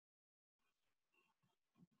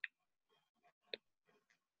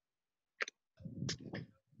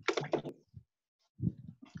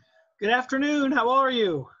Good afternoon. How are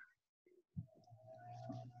you?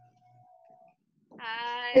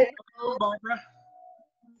 Hi. Hello, Barbara.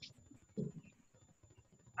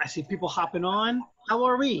 I see people hopping on. How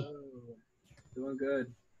are we? Doing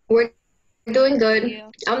good. We're doing good.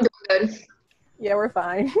 You. I'm doing good. Yeah, we're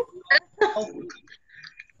fine.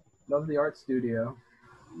 Love the art studio.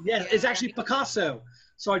 Yes, it's actually Picasso.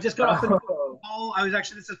 So I just got off the call. This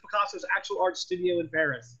is Picasso's actual art studio in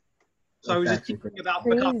Paris. So I was just thinking about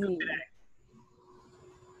Picasso Crazy. today.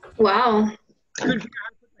 Wow. I couldn't figure out how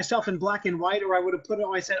to put myself in black and white, or I would have put it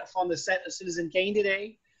myself on the set of Citizen Kane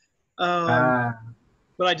today. But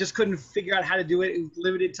I just couldn't figure out how to do it. It was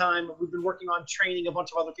limited time. We've been working on training a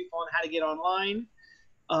bunch of other people on how to get online.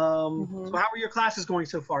 So how are your classes going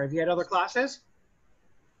so far? Have you had other classes?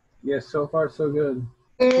 Yes, so far so good.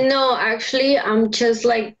 No, actually, I'm just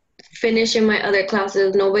like finishing my other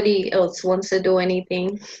classes. Nobody else wants to do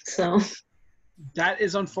anything. So That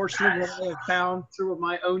is unfortunate what I have found through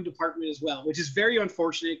my own department as well, which is very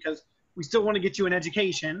unfortunate because we still want to get you an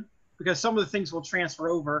education because some of the things will transfer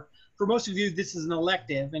over. For most of you, this is an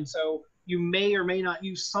elective, and so you may or may not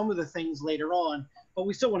use some of the things later on, but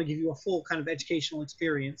we still want to give you a full kind of educational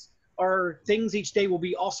experience. Our things each day will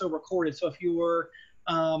be also recorded, so if your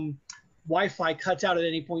Wi-Fi cuts out at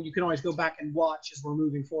any point, you can always go back and watch as we're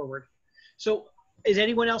moving forward. So is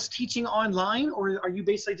anyone else teaching online, or are you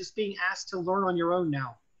basically just being asked to learn on your own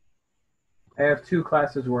now? I have 2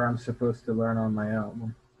 classes where I'm supposed to learn on my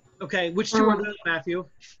own. Okay, which 2 are those, Matthew?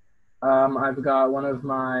 I've got one of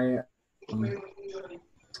my,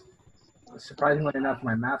 surprisingly enough,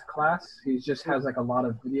 my math class. He just has like a lot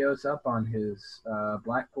of videos up on his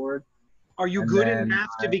Blackboard. Are you good in math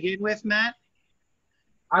to begin with, Matt?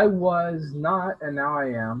 I was not, and now I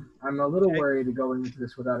am. I'm a little worried to go into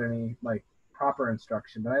this without any like proper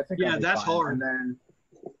instruction, but I think I'll be that's fine. hard.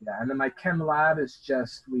 And then my chem lab is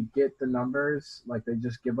just we get the numbers, like they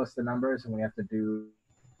just give us the numbers, and we have to do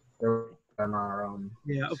them on our own.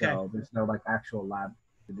 Yeah, okay. So there's no like actual lab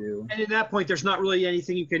to do. And at that point, there's not really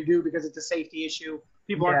anything you can do because it's a safety issue.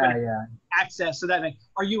 People aren't going to access. So that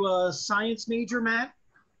are you a science major, Matt?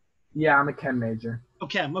 Yeah, I'm a chem major.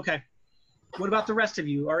 Okay, okay. What about the rest of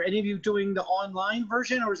you? Are any of you doing the online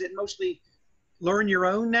version, or is it mostly learn your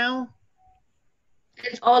own now?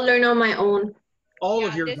 it's all learn on my own. All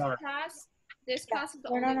of yours are. This class is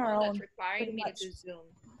the learn only on our one own, that's requiring pretty me much. to do Zoom.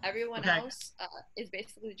 Everyone else is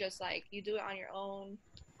basically just like, you do it on your own.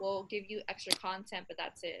 We'll give you extra content, but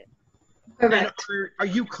that's it. Correct. Are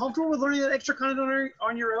you comfortable with learning that extra content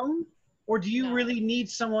on your own? Or do you really need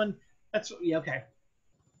someone that's, okay.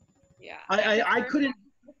 Yeah. I couldn't.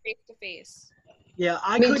 Face-to-face. Yeah,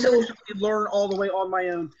 I Me couldn't too. actually learn all the way on my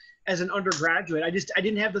own as an undergraduate. I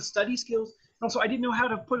didn't have the study skills. Also, I didn't know how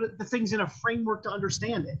to put the things in a framework to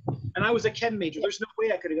understand it. And I was a chem major. There's no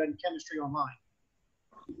way I could have gotten chemistry online.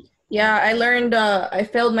 Yeah, I learned, I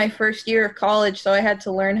failed my first year of college, so I had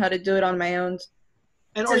to learn how to do it on my own.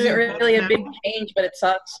 And This isn't really a big change, but it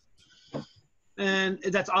sucks. And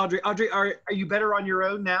that's Audrey. Audrey, are you better on your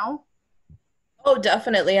own now? Oh,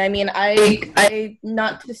 definitely. I mean, I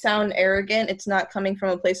not to sound arrogant, it's not coming from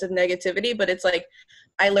a place of negativity, but it's like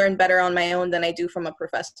I learn better on my own than I do from a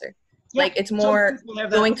professor. Yeah, like it's more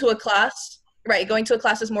going to a class, right? Going to a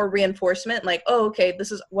class is more reinforcement, like, oh, okay,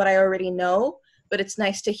 this is what I already know, but it's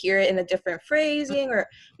nice to hear it in a different phrasing, or,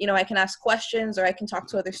 you know, I can ask questions, or I can talk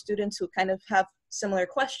to other students who kind of have similar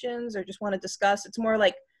questions or just want to discuss. It's more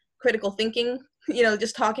like critical thinking, you know,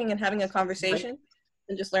 just talking and having a conversation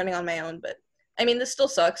than just learning on my own. But I mean, this still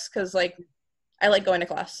sucks because, like, I like going to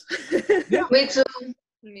class. Yeah. Me too.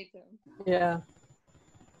 Me too. Yeah.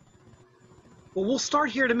 Well, we'll start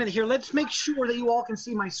here in a minute. Here, let's make sure that you all can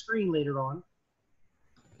see my screen later on.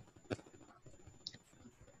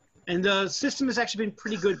 And the system has actually been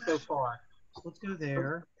pretty good so far. So let's go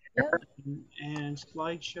there. Yep. And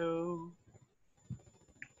slideshow.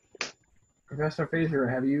 Professor Fraser,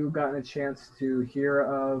 have you gotten a chance to hear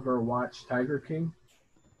of or watch Tiger King?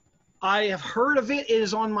 I have heard of it. It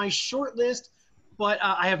is on my short list, but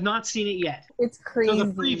I have not seen it yet. It's crazy. So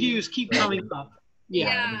the previews keep coming up.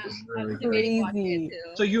 Yeah. It's really I'm really Crazy. watching it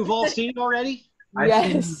too. So you've all seen it already?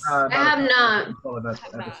 Yes. I have not.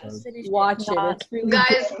 Episodes. Watch it. It's really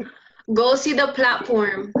Guys, go see the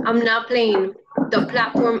platform. I'm not playing. The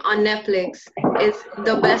platform on Netflix is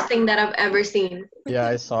the best thing that I've ever seen. Yeah,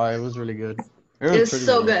 I saw it. It was really good. It was It's pretty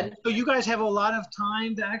so good. So you guys have a lot of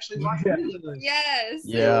time to actually watch videos. Yes.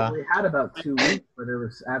 Yeah, We had about 2 weeks, but there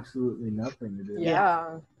was absolutely nothing to do.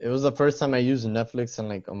 Yeah. it was the first time I used Netflix in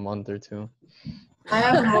like a month or 2. I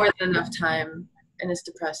have more than enough time, and it's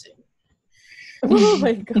depressing. Oh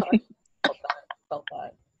my god. Felt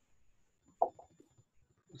that.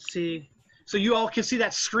 Let's see. So you all can see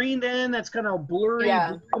that screen then? That's kind of blurry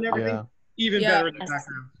Yeah. and everything? Yeah. Even Yeah. better in the Yes.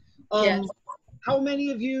 background. Yes. How many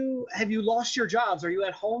of you have you lost your jobs? Are you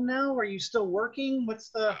at home now? Are you still working? What's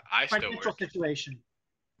the I still financial work. situation?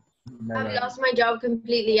 I've lost my job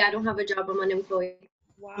completely. I don't have a job. I'm unemployed.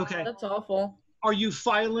 Wow. Okay. That's awful. Are you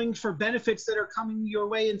filing for benefits that are coming your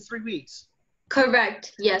way in 3 weeks?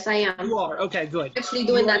 Correct. Yes, I am. You are. Okay, good. Actually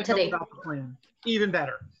doing You that already know today. about the plan. Even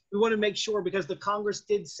better. We want to make sure because the Congress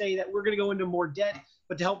did say that we're going to go into more debt,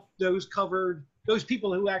 but to help those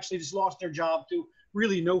people who actually just lost their job through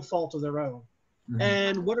really no fault of their own. Mhm.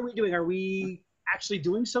 And what are we doing? Are we actually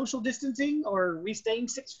doing social distancing or are we staying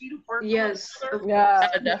 6 feet apart? from Yes. each other?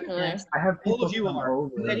 Yeah, definitely. I have All people of you come are.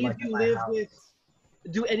 over. Do any like, of you at my live house.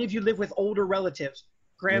 do any of you live with older relatives?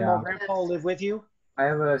 Grandma, Yeah. grandpa live with you? I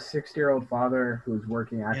have a 60-year-old father who's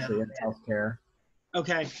working actually in healthcare.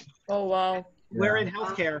 Okay. Oh wow. Where Yeah. in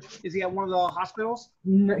healthcare? Is he at one of the hospitals?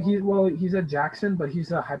 No, he's at Jackson, but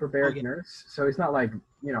he's a hyperbaric Oh, yeah. nurse, so he's not like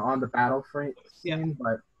on the battlefront Yeah. scene.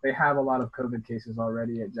 But they have a lot of COVID cases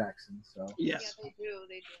already at Jackson, so Yes. Yeah, they do.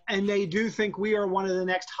 They do. And they do think we are one of the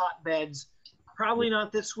next hotbeds. Probably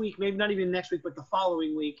not this week, maybe not even next week, but the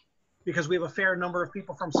following week, because we have a fair number of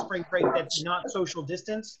people from spring break that's not social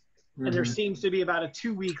distance, and there Mhm. seems to be about a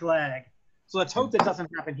 2-week lag. So let's hope that doesn't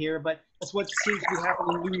happen here, but that's what seems to be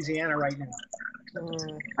happening in Louisiana right now.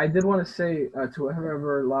 I did want to say to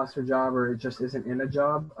whoever lost their job or just isn't in a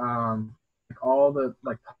job, all the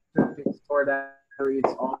store that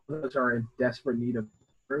all of those are in desperate need of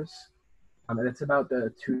workers. And it's about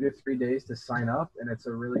the 2 to 3 days to sign up, and it's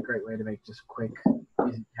a really great way to make just quick,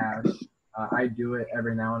 easy cash. I do it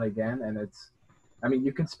every now and again, and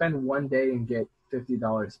you can spend one day and get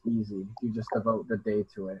 $50 easy if you just devote the day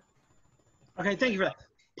to it. Okay, thank you for that.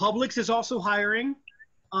 Publix is also hiring.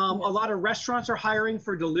 A lot of restaurants are hiring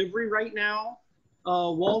for delivery right now.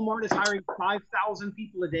 Walmart is hiring 5,000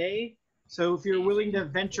 people a day. So if you're willing to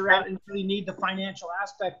venture out and really need the financial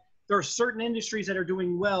aspect, there are certain industries that are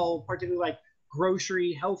doing well, particularly like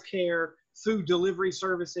grocery, healthcare, food delivery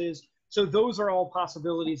services. So those are all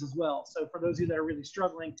possibilities as well. So for those of you that are really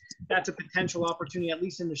struggling, that's a potential opportunity, at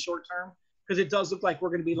least in the short term, because it does look like we're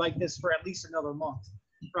going to be like this for at least another month,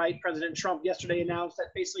 right? President Trump yesterday announced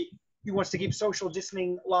that basically he wants to keep social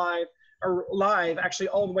distancing live actually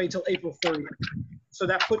all the way until April 30th. So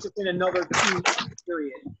that puts us in another 2-week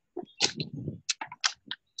period.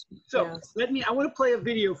 So I want to play a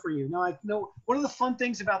video for you. Now I know one of the fun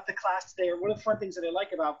things about the class today, or one of the fun things that I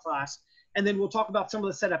like about class, and then we'll talk about some of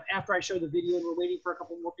the setup after I show the video and we're waiting for a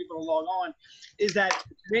couple more people to log on, is that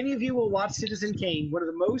many of you will watch Citizen Kane, one of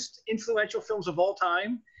the most influential films of all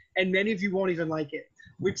time, and many of you won't even like it,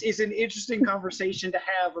 which is an interesting conversation to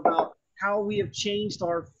have about how we have changed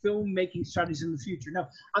our filmmaking strategies in the future. Now,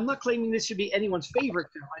 I'm not claiming this should be anyone's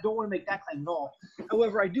favorite film. I don't want to make that claim at all.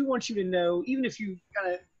 However, I do want you to know, even if you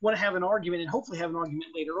kind of want to have an argument and hopefully have an argument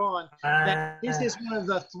later on, that this is one of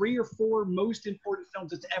the 3 or 4 most important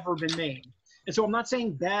films that's ever been made. And so I'm not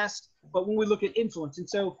saying best, but when we look at influence. And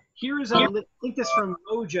so here is I think this from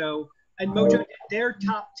Mojo, and Mojo did their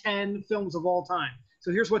top 10 films of all time.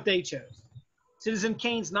 So here's what they chose. Citizen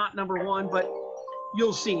Kane's not number 1, but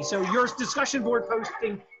you'll see. So your discussion board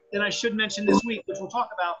posting that I should mention this week, which we'll talk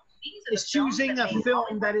about, is choosing a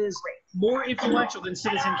film that is more influential than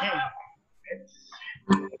Citizen Kane.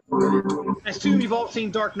 I assume you've all seen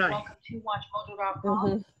Dark Knight. Welcome to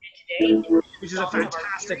WatchMojo.com. And today, which is a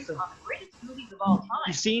fantastic film.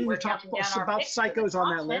 You've seen, we talked about Psychos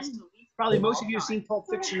on that list. Probably most of you have seen Pulp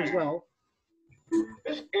Fiction as well.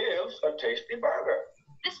 This is a tasty burger.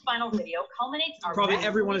 This final video culminates our Probably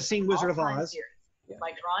everyone has seen Wizard of Oz. Series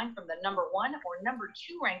by drawing from the number 1 or number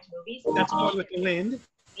 2 ranked movies. That's Gone with the Wind.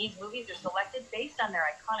 These movies are selected based on their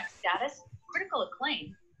iconic status, critical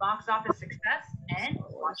acclaim, box office success, and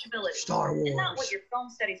watchability. Star Wars. It's not what your film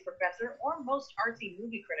studies professor or most artsy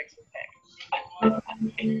movie critics would pick.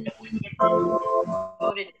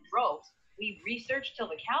 Voted in droves, we researched till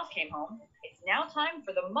the cows came home. It's now time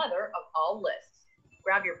for the mother of all lists.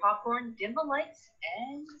 Grab your popcorn, dim the lights,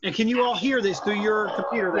 and can you all hear this through your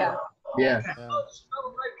computer there? Yeah.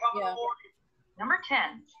 Number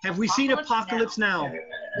 10. Have we seen Apocalypse Now?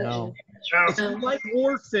 No. If you like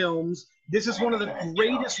war films, this is one of the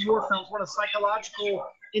greatest war films, one of psychological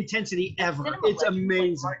intensity ever. It's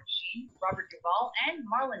amazing. Martin Sheen, Robert Duvall, and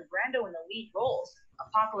Marlon Brando in the lead roles.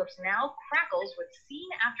 Apocalypse Now crackles with scene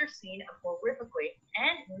after scene of horrifically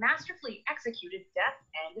and masterfully executed death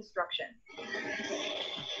and destruction.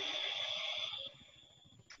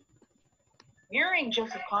 Mirroring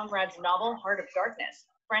Joseph Conrad's novel Heart of Darkness,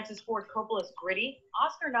 Francis Ford Coppola's gritty,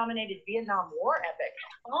 Oscar-nominated Vietnam War epic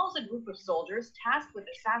follows a group of soldiers tasked with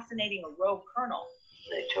assassinating a rogue colonel.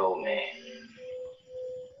 They told me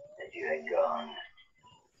that you had gone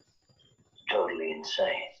totally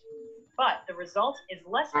insane. But the result is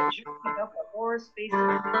less than jumping up the horror space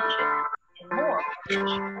of bloodshed and more.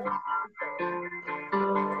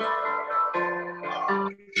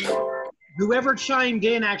 Whoever chimed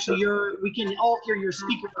in, actually, we can all hear your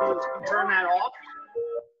speaker. Turn that off.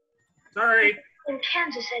 Sorry. In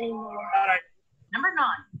Kansas anymore. Number 9,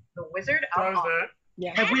 The Wizard of Oz.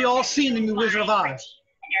 Yeah. Have we all seen the new Wizard of Oz?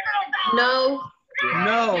 No.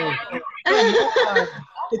 No.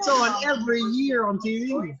 It's on every year on TV.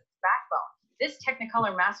 Backbone. This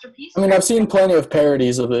Technicolor masterpiece. I mean, I've seen plenty of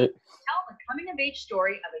parodies of it. Tell the coming-of-age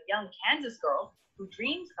story of a young Kansas girl who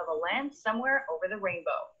dreams of a land somewhere over the rainbow.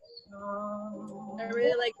 I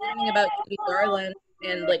really like learning about Judy Garland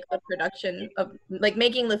and like the production of like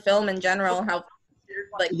making the film in general, how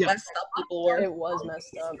like messed up people were. It was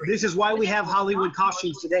messed up. This is why we have Hollywood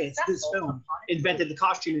costumes today. It's this film invented the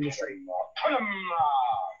costume industry.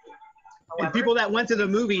 And people that went to the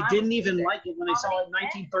movie didn't even like it when they saw it in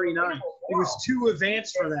 1939. It was too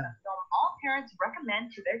advanced for them. All parents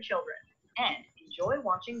recommend to their children and enjoy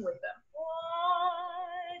watching with them.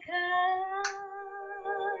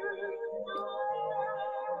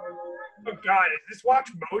 Oh God, is this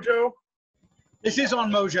Watch Mojo? This is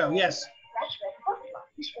on Mojo, yes.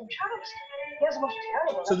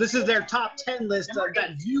 So this is their top 10 list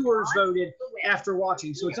that viewers voted after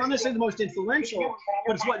watching. So it's not necessarily the most influential,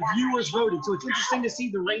 but it's what viewers voted. So it's interesting to see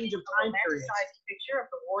the range of time periods.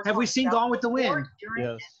 Have we seen Gone with the Wind?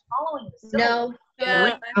 Yes. No.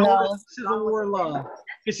 Yeah. No. Civil War love.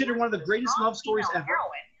 Considered one of the greatest love stories ever.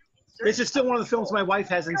 This is still one of the films my wife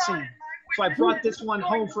hasn't seen. So I brought this one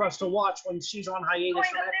home for us to watch when she's on hiatus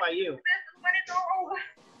from FIU.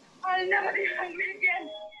 I'll never be hungry again.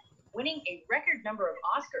 Winning a record number of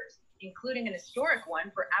Oscars, including an historic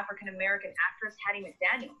one for African-American actress Hattie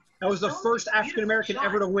McDaniel. That was the first African-American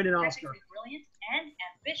ever to win an Oscar. Brilliant and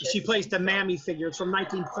ambitious. She plays the Mammy figure. It's from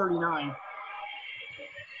 1939.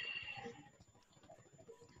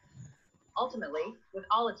 Ultimately, with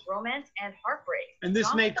all its romance and heartbreak. And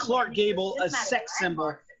this made Clark Gable a sex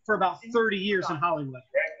symbol for about 30 years in Hollywood.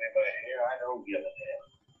 I don't give a damn.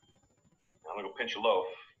 I'm gonna go pinch a loaf.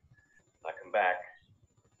 When I come back,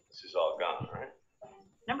 this is all gone, all right?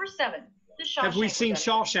 Number 7, The Shawshank. Have we seen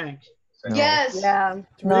Shawshank? No. Yes. Yeah.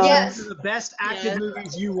 No. Yes. This is the best acted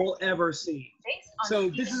movies you will ever see. So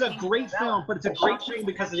this is a great film, but it's a great film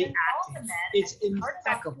because of the acting. It's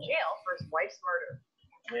impeccable. Jail for his wife's murder.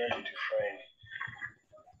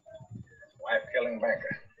 Wife killing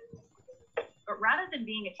banker. But rather than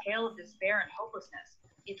being a tale of despair and hopelessness,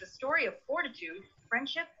 it's a story of fortitude,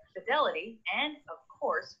 friendship, fidelity, and, of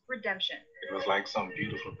course, redemption. It was like some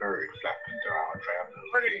beautiful bird flapped into our traveling.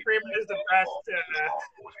 Morgan Freeman is the best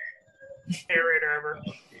narrator ever.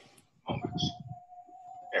 Moments.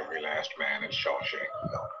 Every last man in Shawshank.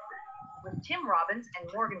 With Tim Robbins and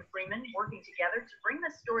Morgan Freeman working together to bring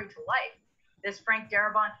this story to life, this Frank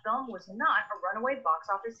Darabont film was not a runaway box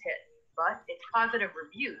office hit, but its positive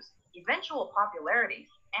reviews, eventual popularity,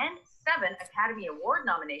 and 7 Academy Award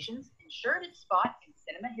nominations ensured its spot in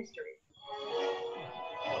cinema history.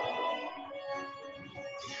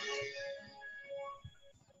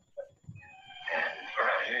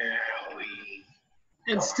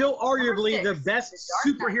 And still arguably the best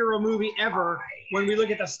superhero movie ever. When we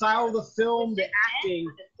look at the style of the film, the acting,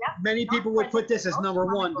 many people would put this as number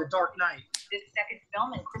 1, The Dark Knight. This second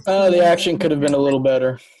film in The action could have been a little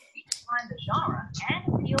better. the genre and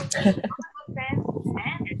appeals to comic book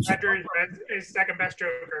fans and Ledger is second best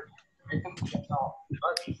Joker.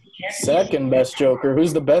 Second best Joker.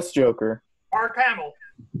 Who's the best Joker? Mark Hamill.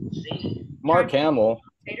 Mark Hamill.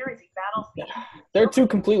 They're two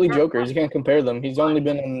completely Jokers. You can't compare them. He's only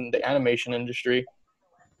been in the animation industry.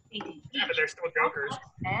 Yeah, but they're still Jokers.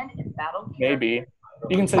 And in battle Maybe.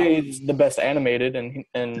 You can say he's the best animated,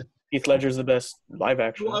 and Heath Ledger's the best live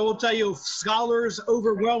action. Well, I will tell you, scholars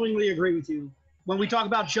overwhelmingly agree with you. When we talk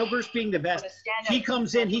about Jokers being the best, he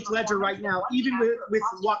comes in, Heath Ledger right now, even with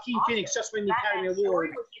Joaquin Phoenix just winning the Academy Award,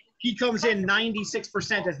 he comes in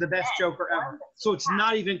 96% as the best Joker ever. So it's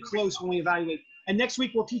not even close when we evaluate. And next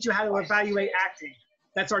week, we'll teach you how to evaluate acting.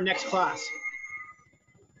 That's our next class,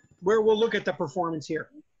 where we'll look at the performance here.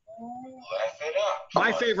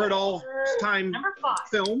 My favorite all-time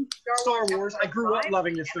film, Star Wars. I grew up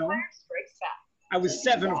loving this film. I was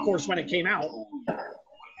 7, of course, when it came out.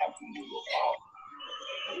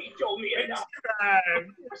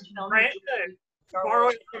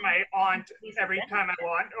 Borrowing from my aunt every time I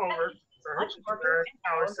want over. For much her, darker and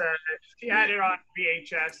more she had it on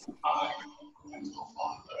VHS.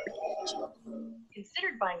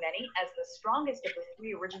 considered by many as the strongest of the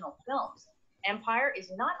three original films. Empire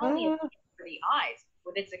is not only a feast for the eyes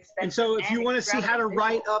with its expensive And so if you want to see how to extravagant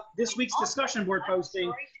write visuals, up this week's also discussion board has a posting,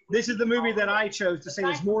 story to this is the movie that I which chose to say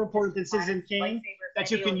is more important than Citizen Kane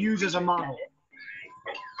that you can use as a model.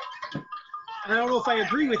 I don't know if I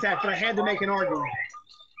agree with that, but I had to make an argument.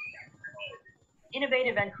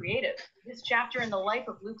 Innovative and creative, this chapter in the life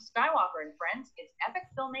of Luke Skywalker and friends is epic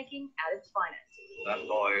filmmaking at its finest. That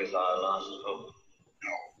boy is our last hope.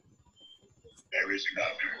 No. There is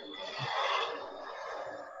another.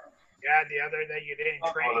 Yeah, the other that you didn't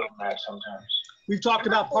train. Sometimes. We've talked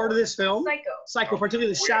about part of this film, Psycho,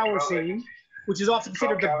 particularly the shower scene, which is often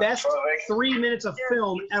considered the best 3 minutes of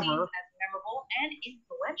film ever. As memorable and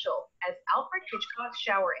influential as Alfred Hitchcock's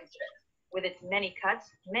shower incident, with its many cuts,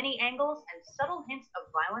 many angles, and subtle hints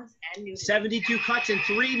of violence and nudity. 72 cuts in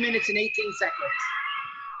 3 minutes and 18 seconds.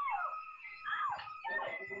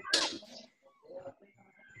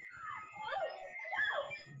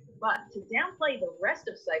 But to downplay the rest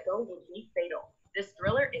of Psycho would be fatal. This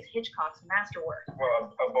thriller is Hitchcock's masterwork.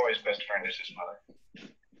 Well, a boy's best friend is his mother.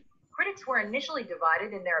 Critics were initially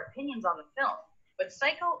divided in their opinions on the film, but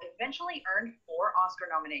Psycho eventually earned 4 Oscar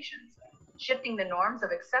nominations. Shifting the norms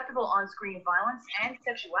of acceptable on-screen violence and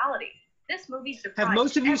sexuality, this movie surprised Have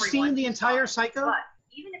most of you everyone seen the who entire saw it. Psycho? But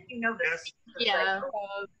even if you know the scenes of Yeah. Psycho,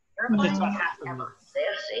 there are That's much about half of them. ever.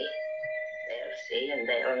 They'll see. They'll see and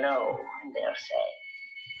they'll know and they'll say,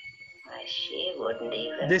 why, she wouldn't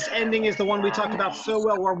even. This ending is the one we talked about so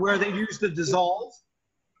well, where they use the dissolve.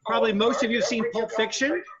 Probably most of you have seen Pulp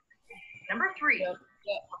Fiction. Number 3,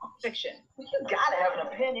 Pulp Fiction. You gotta have an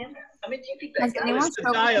opinion. I mean, do you think Has that anyone It's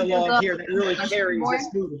the dialogue here that really carries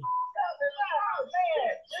this movie.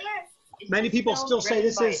 Many people still say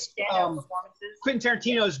this is Quentin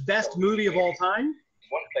Tarantino's best movie of all time,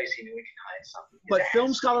 One place he knew he could hide something. but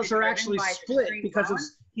film scholars are actually split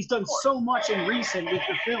because he's done so much in recent with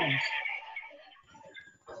the films.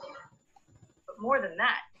 But more than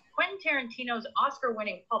that, Quentin Tarantino's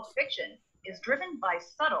Oscar-winning Pulp Fiction is driven by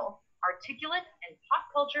subtle, articulate, and pop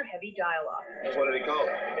culture-heavy dialogue. What do they call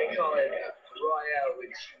it? They call it Royale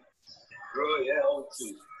with cheese. Royale with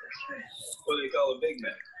cheese. What do they call a Big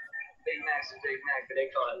Mac? Big Mac's a Big Mac, but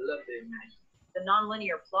they call it Le Big Mac. The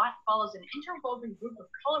nonlinear plot follows an interwoven group of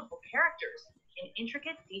colorful characters in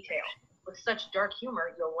intricate detail. With such dark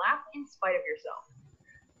humor, you'll laugh in spite of yourself.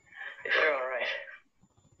 If you're all right,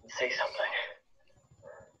 say something.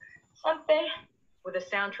 Something. With a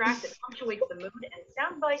soundtrack that punctuates the mood and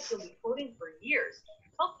sound bites you'll be quoting for years,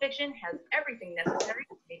 Pulp Fiction has everything necessary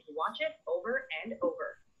to make you watch it over and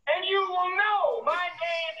over. And you will know my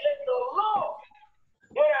name is the Lord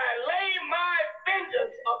when I lay my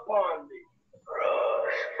vengeance upon thee.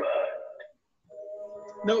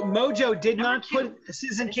 No, Mojo did not put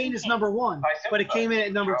Citizen Kane as number 1, but it came in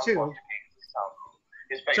at number 2.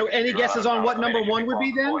 So any guesses on what number 1 would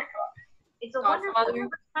be then? It's a wonderful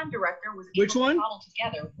first-time director was Which able one? to cobble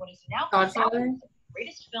together what is now Godfather? considered the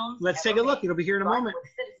greatest films Let's take ever a look. made. It'll be here in a But moment. with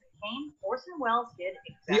Citizen Kane, Orson Welles did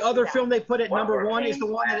exactly The other that. film they put at number 1 is the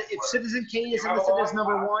one that if Citizen Kane isn't listed as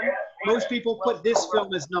number 1, most people put this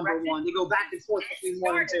film as number 1. They go back and forth between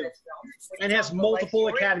 1 and 2. And has multiple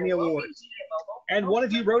Academy Awards. And one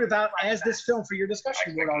of you wrote about as this film for your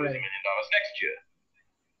discussion board already. $1 million next year.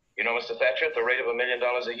 You know, Mr. Thatcher, at the rate of $1 million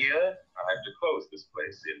a year, I'll have to close this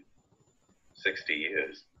place in 60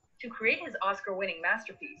 years. To create his Oscar-winning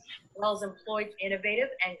masterpiece, Welles employed innovative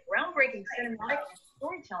and groundbreaking cinematic and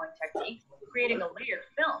storytelling techniques, creating a layered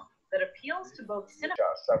film that appeals to both cinema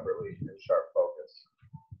separately in sharp focus.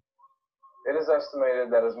 It is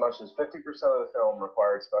estimated that as much as 50% of the film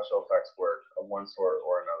required special effects work of one sort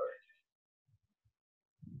or another.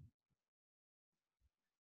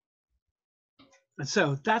 And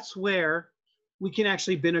so that's where we can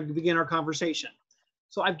actually begin our conversation.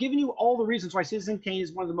 So I've given you all the reasons why Citizen Kane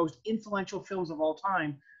is one of the most influential films of all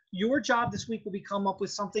time. Your job this week will be come up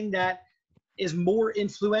with something that is more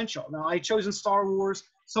influential. Now, I've chosen Star Wars.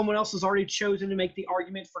 Someone else has already chosen to make the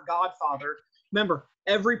argument for Godfather. Remember,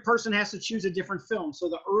 every person has to choose a different film. So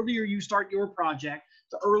the earlier you start your project,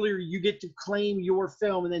 the earlier you get to claim your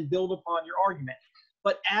film and then build upon your argument.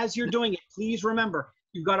 But as you're doing it, please remember,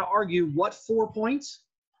 you've got to argue what 4 points?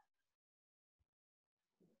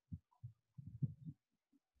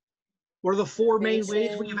 What are the 4 main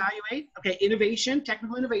ways we evaluate? Okay, innovation,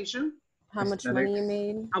 technical innovation. How much money you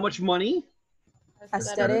made? How much money?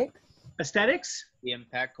 Aesthetic. Aesthetics. The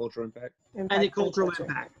impact, cultural impact. And the cultural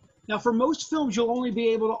impact. Now, for most films, you'll only be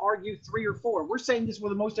able to argue 3 or 4. We're saying this were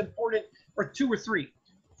the most important, or 2 or 3.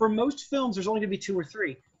 For most films, there's only going to be 2 or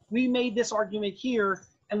 3. We made this argument here,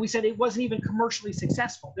 and we said it wasn't even commercially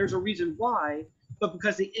successful. There's a reason why, but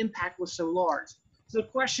because the impact was so large. So the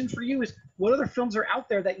question for you is, what other films are out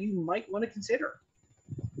there that you might want to consider?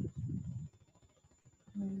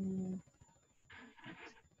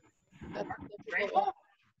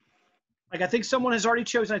 Like, I think someone has already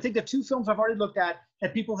chosen. I think the 2 films I've already looked at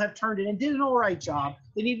that people have turned in and did an all right job.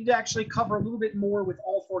 They needed to actually cover a little bit more with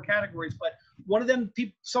all 4 categories. But one of them,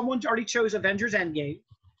 someone already chose Avengers Endgame,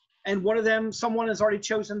 and one of them, someone has already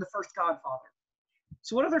chosen the first Godfather.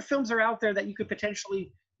 So what other films are out there that you could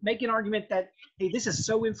potentially make an argument that, hey, this is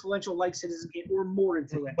so influential, like Citizen Kane, or more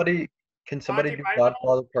influential? Can somebody do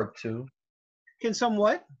Godfather Part 2? Can some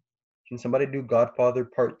what? Can somebody do Godfather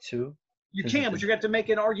Part 2? You can, but you're going to have to make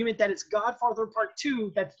an argument that it's Godfather Part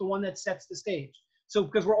 2 that's the one that sets the stage. So,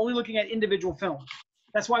 because we're only looking at individual films.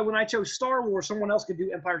 That's why when I chose Star Wars, someone else could do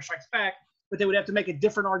Empire Strikes Back, but they would have to make a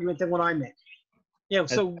different argument than what I made. Yeah,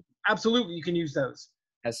 so absolutely you can use those.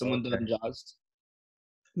 Has someone done Jaws?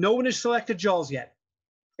 No one has selected Jaws yet.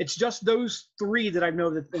 It's just those 3 that I know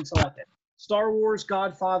that have been selected. Star Wars,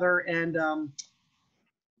 Godfather, and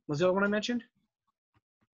was the other one I mentioned?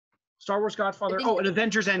 Star Wars, Godfather, and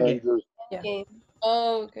Avengers Endgame. Yeah.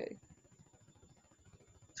 Oh, okay.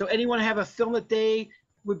 So anyone have a film that they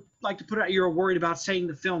would like to put out? You're worried about saying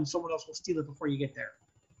the film, someone else will steal it before you get there.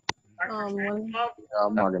 I'm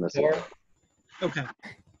not gonna say it. Okay.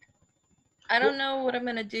 I don't know what I'm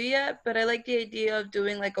gonna do yet, but I like the idea of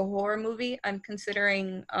doing like a horror movie. I'm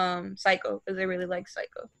considering Psycho because I really like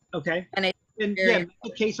Psycho. Okay. And make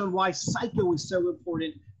the case on why Psycho is so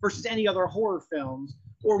important versus any other horror films,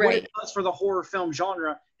 or what it does for the horror film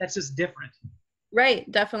genre. That's just different. Right,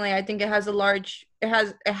 definitely. I think it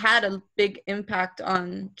had a big impact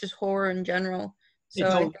on just horror in general. So It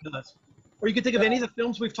totally does. Or you could think of any of the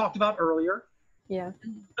films we've talked about earlier. Yeah.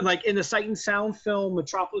 Like in the Sight and Sound film,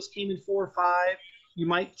 Metropolis came in 4 or 5. You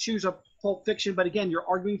might choose a Pulp Fiction, but again, you're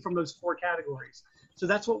arguing from those 4 categories. So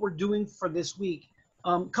that's what we're doing for this week.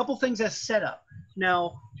 Couple things as setup.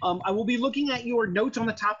 Now, I will be looking at your notes on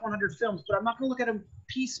the top 100 films, but I'm not going to look at them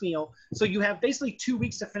piecemeal. So you have basically 2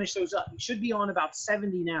 weeks to finish those up. You should be on about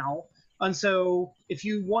 70 now. And so if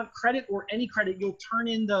you want credit or any credit, you'll turn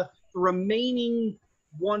in the remaining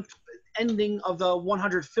ending of the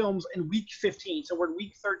 100 films in week 15. So we're in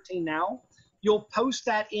week 13 now. You'll post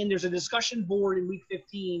that in. There's a discussion board in week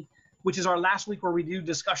 15, which is our last week where we do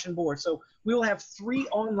discussion board. So we will have 3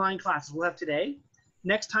 online classes. We'll have today.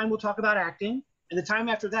 Next time we'll talk about acting. And the time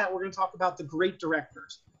after that, we're going to talk about the great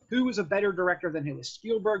directors. Who is a better director than who? Is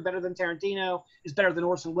Spielberg better than Tarantino? Is better than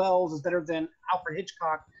Orson Welles? Is better than Alfred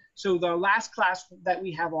Hitchcock? So the last class that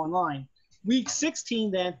we have online. Week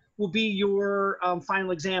 16 then will be your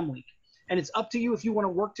final exam week. And it's up to you if you want to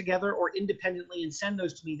work together or independently and send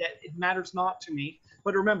those to me. That it matters not to me.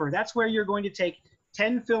 But remember, that's where you're going to take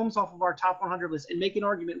 10 films off of our top 100 list and make an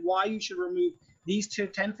argument why you should remove these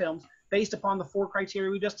 10 films based upon the 4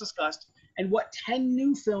 criteria we just discussed, and what 10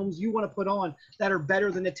 new films you want to put on that are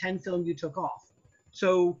better than the 10 film you took off.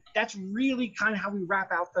 So that's really kind of how we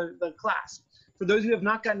wrap out the class. For those who have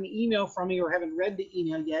not gotten an email from me or haven't read the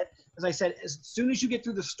email yet, as I said, as soon as you get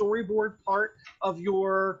through the storyboard part of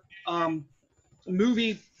your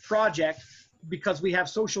movie project, because we have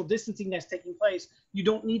social distancing that's taking place, you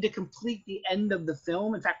don't need to complete the end of the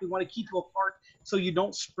film. In fact, we want to keep you apart so you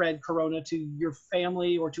don't spread corona to your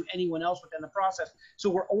family or to anyone else within the process.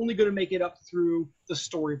 So we're only going to make it up through the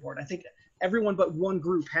storyboard. I think everyone but one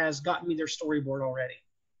group has gotten me their storyboard already.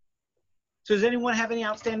 So does anyone have any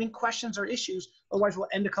outstanding questions or issues? Otherwise, we'll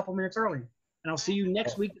end a couple minutes early. And I'll see you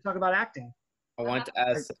next week to talk about acting. I want to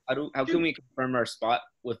ask, how can we confirm our spot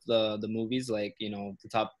with the movies? Like, you know, the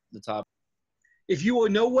top. If you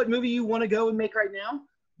know what movie you want to go and make right now,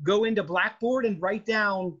 go into Blackboard and write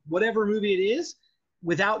down whatever movie it is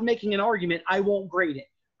without making an argument. I won't grade it.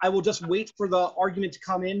 I will just wait for the argument to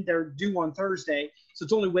come in. They're due on Thursday, so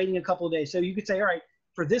it's only waiting a couple of days. So you could say, all right,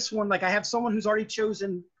 for this one, like I have someone who's already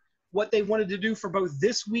chosen what they wanted to do for both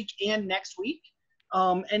this week and next week.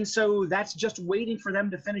 And so that's just waiting for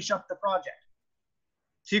them to finish up the project.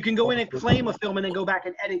 So you can go in and claim a film and then go back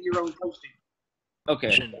and edit your own posting.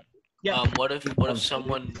 Okay. Yeah. What if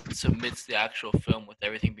someone submits the actual film with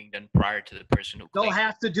everything being done prior to the person who They'll claimed?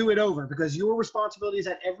 have to do it over because your responsibility is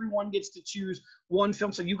that everyone gets to choose one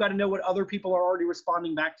film. So you got to know what other people are already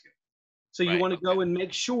responding back to. So you want to go and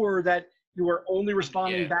make sure that you are only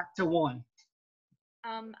responding back to one.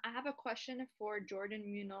 I have a question for Jordan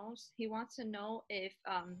Munoz. He wants to know if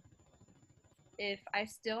I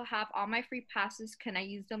still have all my free passes, can I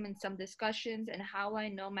use them in some discussions, and how I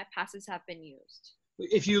know my passes have been used?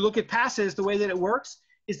 If you look at passes, the way that it works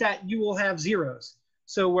is that you will have zeros.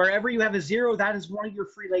 So wherever you have a zero, that is one of your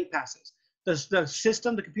free late passes. The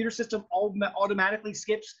system, the computer system, automatically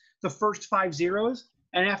skips the first 5 zeros,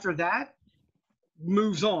 and after that,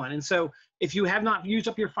 moves on. And so if you have not used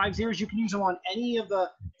up your 5 zeros, you can use them on any of the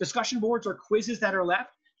discussion boards or quizzes that are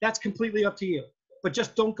left. That's completely up to you. But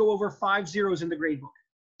just don't go over 5 zeros in the grade book.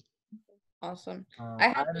 Awesome. I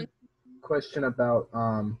had a question about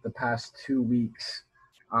the past 2 weeks.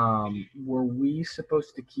 Were we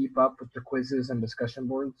supposed to keep up with the quizzes and discussion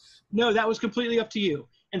boards? No, that was completely up to you.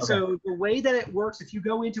 And Okay. so the way that it works, if you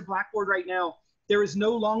go into Blackboard right now, there is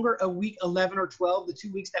no longer a week 11 or 12, the 2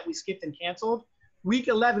 weeks that we skipped and canceled. Week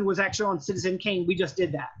 11 was actually on Citizen Kane. We just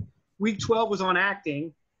did that. Week 12 was on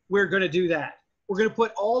acting. We're going to do that. We're going to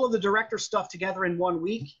put all of the director stuff together in 1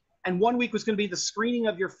 week. And 1 week was going to be the screening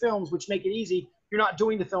of your films, which make it easy. You're not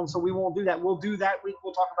doing the film, so we won't do that. We'll do that week.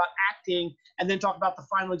 We'll talk about acting and then talk about the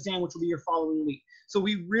final exam, which will be your following week. So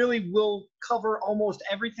we really will cover almost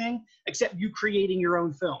everything except you creating your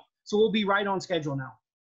own film. So we'll be right on schedule now.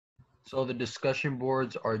 So the discussion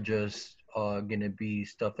boards are just going to be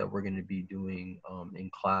stuff that we're going to be doing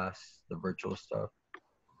in class, the virtual stuff.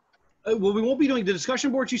 Well, we won't be doing the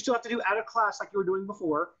discussion boards. You still have to do out of class like you were doing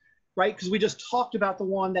before, right? Because we just talked about the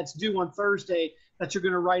one that's due on Thursday that you're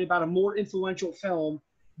going to write about a more influential film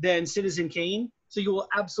than Citizen Kane. So you will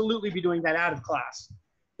absolutely be doing that out of class.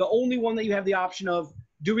 The only one that you have the option of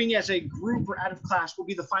doing as a group or out of class will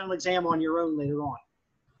be the final exam on your own later on.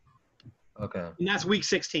 Okay. And that's week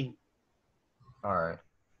 16. All right.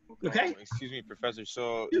 Okay. Excuse me, Professor.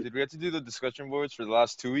 So did we have to do the discussion boards for the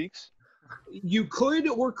last 2 weeks? You could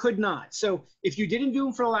or could not. So if you didn't do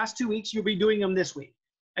them for the last 2 weeks, you'll be doing them this week.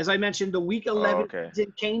 As I mentioned, the week 11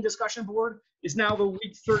 Kane discussion board is now the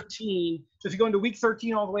week 13. So if you go into week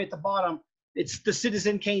 13 all the way at the bottom, it's the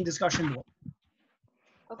Citizen Kane discussion board.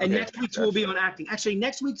 Okay. And next week's will be on acting. Actually,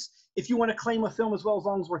 next week's, if you want to claim a film as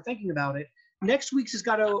long as we're thinking about it, next week's has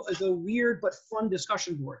got a weird but fun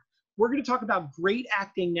discussion board. We're going to talk about great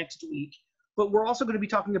acting next week, but we're also going to be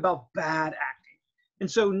talking about bad acting. And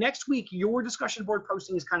so next week, your discussion board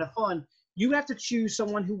posting is kind of fun. You have to choose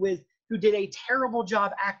someone who did a terrible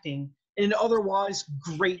job acting in an otherwise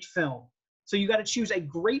great film. So you got to choose a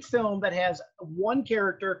great film that has one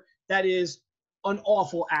character that is an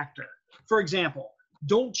awful actor. For example,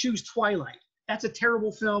 don't choose Twilight. That's a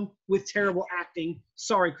terrible film with terrible acting.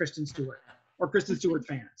 Sorry, Kristen Stewart or Kristen Stewart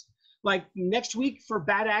fans. Like next week for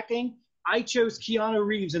bad acting, I chose Keanu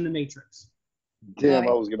Reeves in The Matrix. Damn,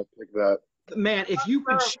 I was going to pick that. Man, if you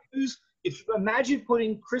could choose, imagine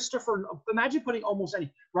putting almost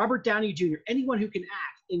any, Robert Downey Jr., anyone who can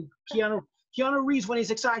act in Keanu Reeves when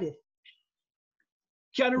he's excited.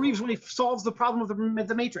 Keanu Reeves when he solves the problem of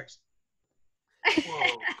the Matrix.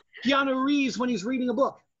 Keanu Reeves when he's reading a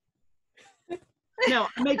book. Now,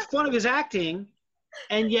 I make fun of his acting,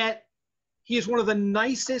 and yet he is one of the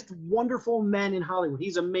nicest, wonderful men in Hollywood.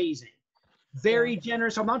 He's amazing. Very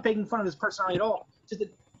generous. I'm not making fun of his personality at all. Just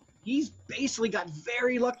that he's basically got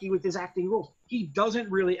very lucky with his acting roles. He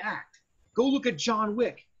doesn't really act. Go look at John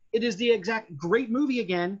Wick. It is the exact great movie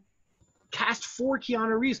again, cast for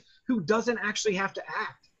Keanu Reeves, who doesn't actually have to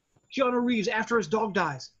act. Keanu Reeves after his dog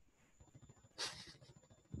dies.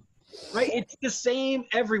 Right? It's the same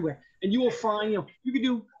everywhere. And you will find, you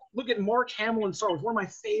can look at Mark Hamill in Star Wars, one of my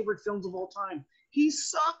favorite films of all time. He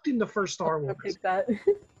sucked in the first Star Wars.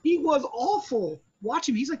 He was awful. Watch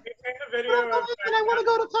him. He's like, I want to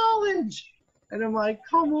go to college. And I'm like,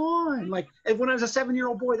 come on. Like, and when I was a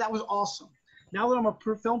 7-year-old boy, that was awesome. Now that I'm a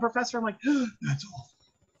film professor, I'm like, that's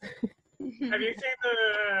awful. Have you seen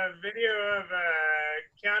the video of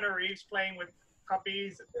Keanu Reeves playing with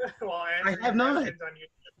puppies while answering I have not. questions on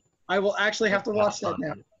YouTube? I will actually have to watch that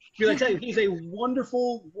now. Because I tell you, he's a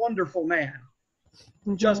wonderful, wonderful man.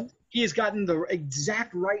 Just, he has gotten the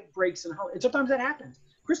exact right breaks in Hollywood. And sometimes that happens.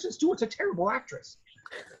 Kristen Stewart's a terrible actress.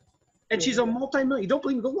 And she's a multi-million. You don't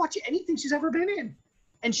believe me? Go watch anything she's ever been in.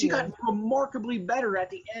 And she got remarkably better at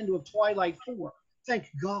the end of Twilight 4. Thank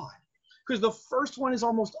God. Because the first one is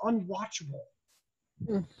almost unwatchable.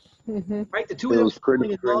 Right? The two of them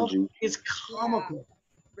falling in love is comical.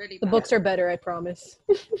 Really the books are better, I promise.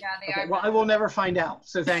 Yeah, they Okay, are. well, I will never find out.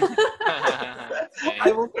 So thank you.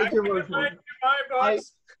 I will take your word for it.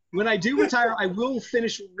 When I do retire, I will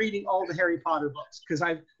finish reading all the Harry Potter books because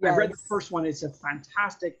I've read the first one. It's a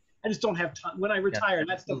fantastic. I just don't have time. When I retire,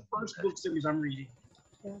 that's the first book series I'm reading.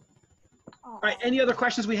 All right. Any other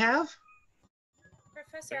questions we have?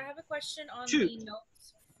 Professor, I have a question on Shoot. the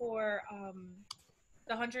notes for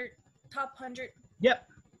the top 100. Yep.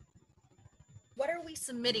 What are we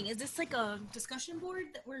submitting? Is this like a discussion board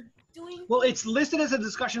that we're doing? Well, it's listed as a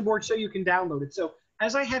discussion board so you can download it. So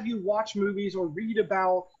as I have you watch movies or read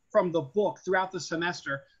about from the book throughout the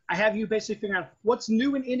semester, I have you basically figure out what's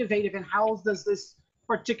new and innovative and how does this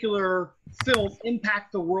particular film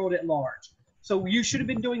impact the world at large. So you should have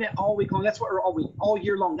been doing that all week long. That's what, or all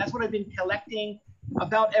year long. That's what I've been collecting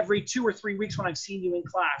about every 2 or 3 weeks when I've seen you in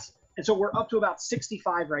class. And so we're up to about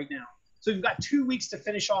 65 right now. So you've got 2 weeks to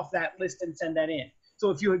finish off that list and send that in. So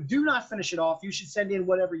if you do not finish it off, you should send in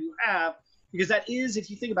whatever you have, because that is, if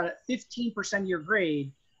you think about it, 15% of your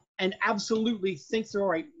grade. And absolutely think through, all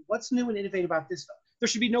right, what's new and innovative about this stuff? There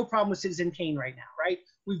should be no problem with Citizen Kane right now, right?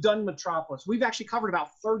 We've done Metropolis. We've actually covered about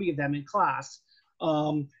 30 of them in class.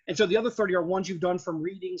 And so the other 30 are ones you've done from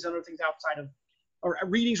readings and other things outside of, or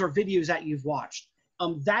readings or videos that you've watched.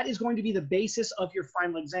 That is going to be the basis of your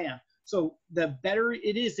final exam. So the better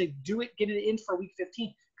it is to do it, get it in for week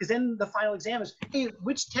 15, because then the final exam is, hey,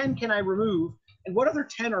 which 10 can I remove? And what other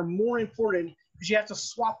 10 are more important, because you have to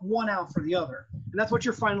swap one out for the other. And that's what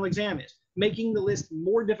your final exam is, making the list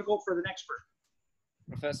more difficult for the next person.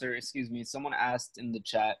 Professor, excuse me, someone asked in the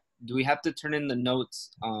chat, do we have to turn in the notes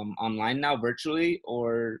online now virtually,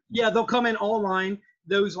 or? Yeah, they'll come in online.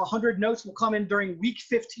 Those 100 notes will come in during week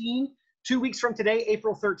 15, 2 weeks from today,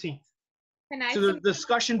 April 13th. So the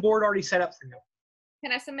discussion board already set up for you.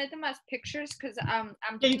 Can I submit them as pictures? Because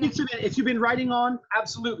yeah, you can submit. If you've been writing on,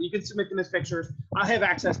 absolutely, you can submit them as pictures. I have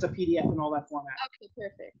access to PDF and all that format. Okay,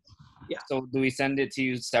 perfect. Yeah. So do we send it to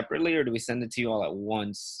you separately, or do we send it to you all at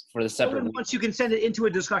once for the separate? Once you can send it into a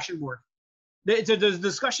discussion board. It's a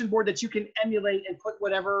discussion board that you can emulate and put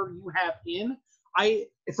whatever you have in.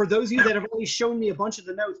 For those of you that have already shown me a bunch of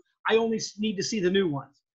the notes, I only need to see the new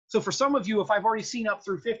ones. So for some of you, if I've already seen up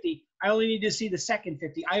through 50, I only need to see the second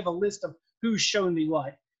 50. I have a list of who's shown me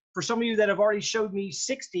what. For some of you that have already showed me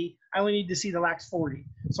 60, I only need to see the last 40.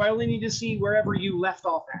 So I only need to see wherever you left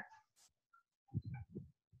off at.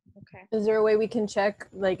 Okay. Is there a way we can check,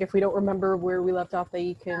 like if we don't remember where we left off, that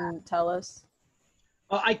you can tell us?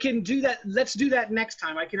 I can do that. Let's do that next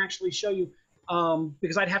time. I can actually show you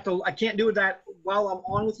because I can't do that while I'm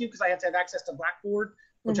on with you because I have to have access to Blackboard,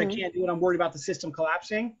 which I can't do, and I'm worried about the system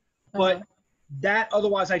collapsing. But that,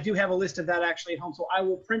 otherwise, I do have a list of that actually at home. So I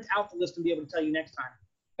will print out the list and be able to tell you next time.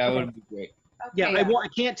 That would be great. Yeah, I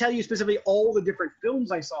can't tell you specifically all the different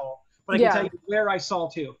films I saw, but I can tell you where I saw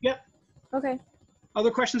too. Yep. Okay.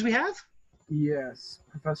 Other questions we have? Yes.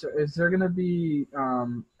 Professor, is there going to be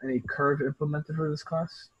any curve implemented for this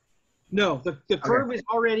class? No, the curve is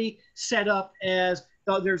already set up as,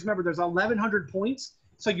 there's 1,100 points,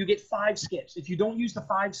 so you get 5 skips. If you don't use the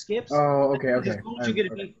 5 skips,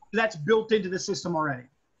 that's built into the system already.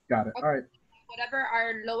 Got it. Okay. All right. Whatever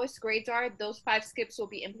our lowest grades are, those 5 skips will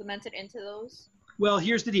be implemented into those? Well,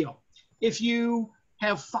 here's the deal. If you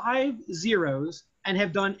have 5 zeros and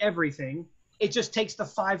have done everything, it just takes the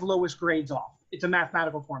 5 lowest grades off. It's a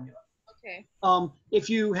mathematical formula. Okay. If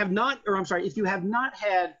you have not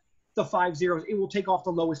had the 5 zeros, it will take off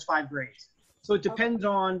the lowest 5 grades. So it depends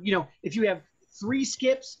on, if you have 3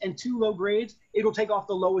 skips and 2 low grades, it'll take off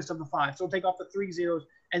the lowest of the 5. So it'll take off the 3 zeros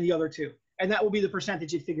and the other 2. And that will be the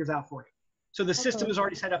percentage it figures out for you. So the system is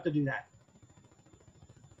already set up to do that.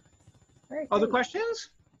 Other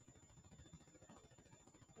questions?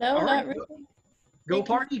 No, All not right. really. Go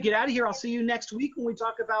party, get out of here. I'll see you next week when we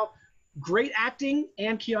talk about great acting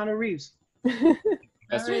and Keanu Reeves.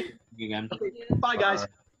 That's it. Again. Okay. Bye, guys.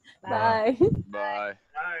 Bye. Bye.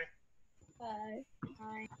 Bye.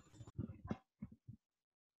 Bye.